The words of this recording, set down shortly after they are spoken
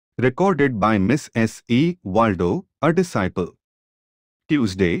Recorded by Miss S. E. Waldo, a disciple.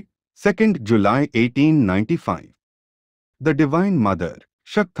 Tuesday, 2nd July 1895. The Divine Mother.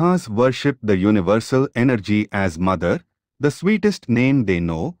 Shaktas worship the universal energy as Mother, the sweetest name they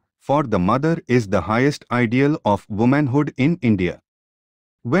know, for the Mother is the highest ideal of womanhood in India.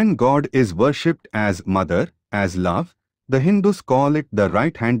 When God is worshipped as Mother, as love, the Hindus call it the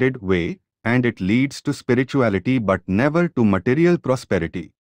right-handed way, and it leads to spirituality but never to material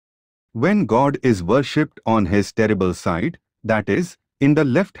prosperity. When God is worshipped on his terrible side, that is, in the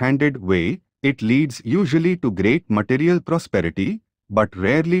left-handed way, it leads usually to great material prosperity, but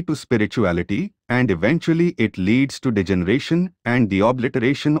rarely to spirituality, and eventually it leads to degeneration and the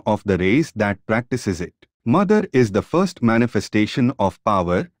obliteration of the race that practices it. Mother is the first manifestation of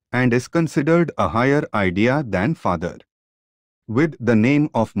power and is considered a higher idea than Father. With the name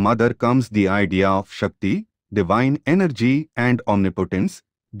of Mother comes the idea of Shakti, divine energy and omnipotence,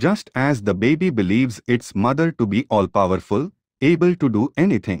 just as the baby believes its mother to be all-powerful, able to do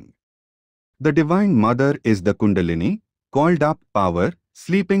anything. The Divine Mother is the Kundalini, called up power,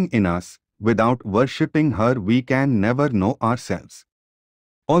 sleeping in us. Without worshipping her we can never know ourselves.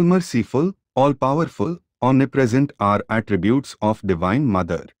 All-merciful, all-powerful, omnipresent are attributes of Divine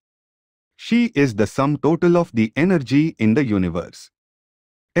Mother. She is the sum total of the energy in the universe.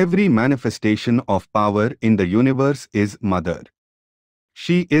 Every manifestation of power in the universe is Mother.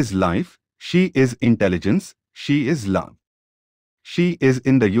 She is life, she is intelligence, she is love. She is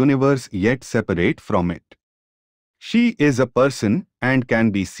in the universe yet separate from it. She is a person and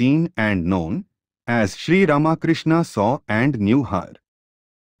can be seen and known, as Sri Ramakrishna saw and knew her.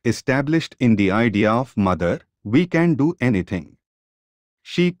 Established in the idea of Mother, we can do anything.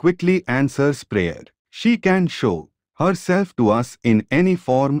 She quickly answers prayer. She can show herself to us in any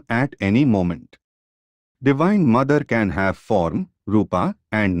form at any moment. Divine Mother can have form, Rupa,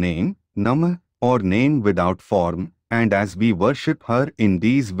 and name, Nama, or name without form, and as we worship her in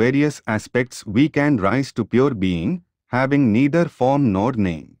these various aspects we can rise to pure being, having neither form nor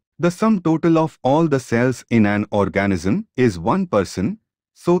name. The sum total of all the cells in an organism is one person,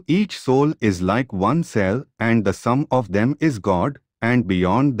 so each soul is like one cell and the sum of them is God, and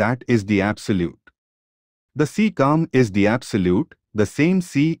beyond that is the Absolute. The sea calm is the Absolute, the same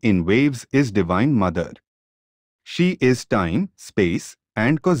sea in waves is Divine Mother. She is time, space,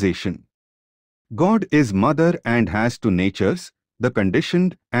 and causation. God is Mother and has two natures, the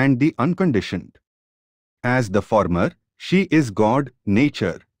conditioned and the unconditioned. As the former, she is God,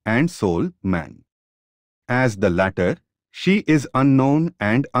 nature, and soul, man. As the latter, she is unknown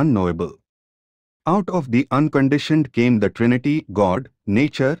and unknowable. Out of the unconditioned came the Trinity, God,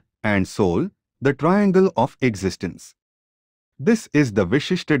 nature, and soul, the triangle of existence. This is the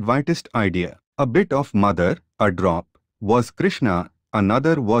Vishishtadvaitist idea. A bit of Mother, a drop, was Krishna,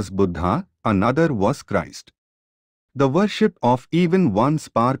 another was Buddha, another was Christ. The worship of even one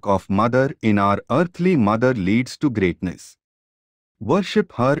spark of Mother in our earthly mother leads to greatness.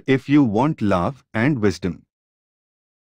 Worship her if you want love and wisdom.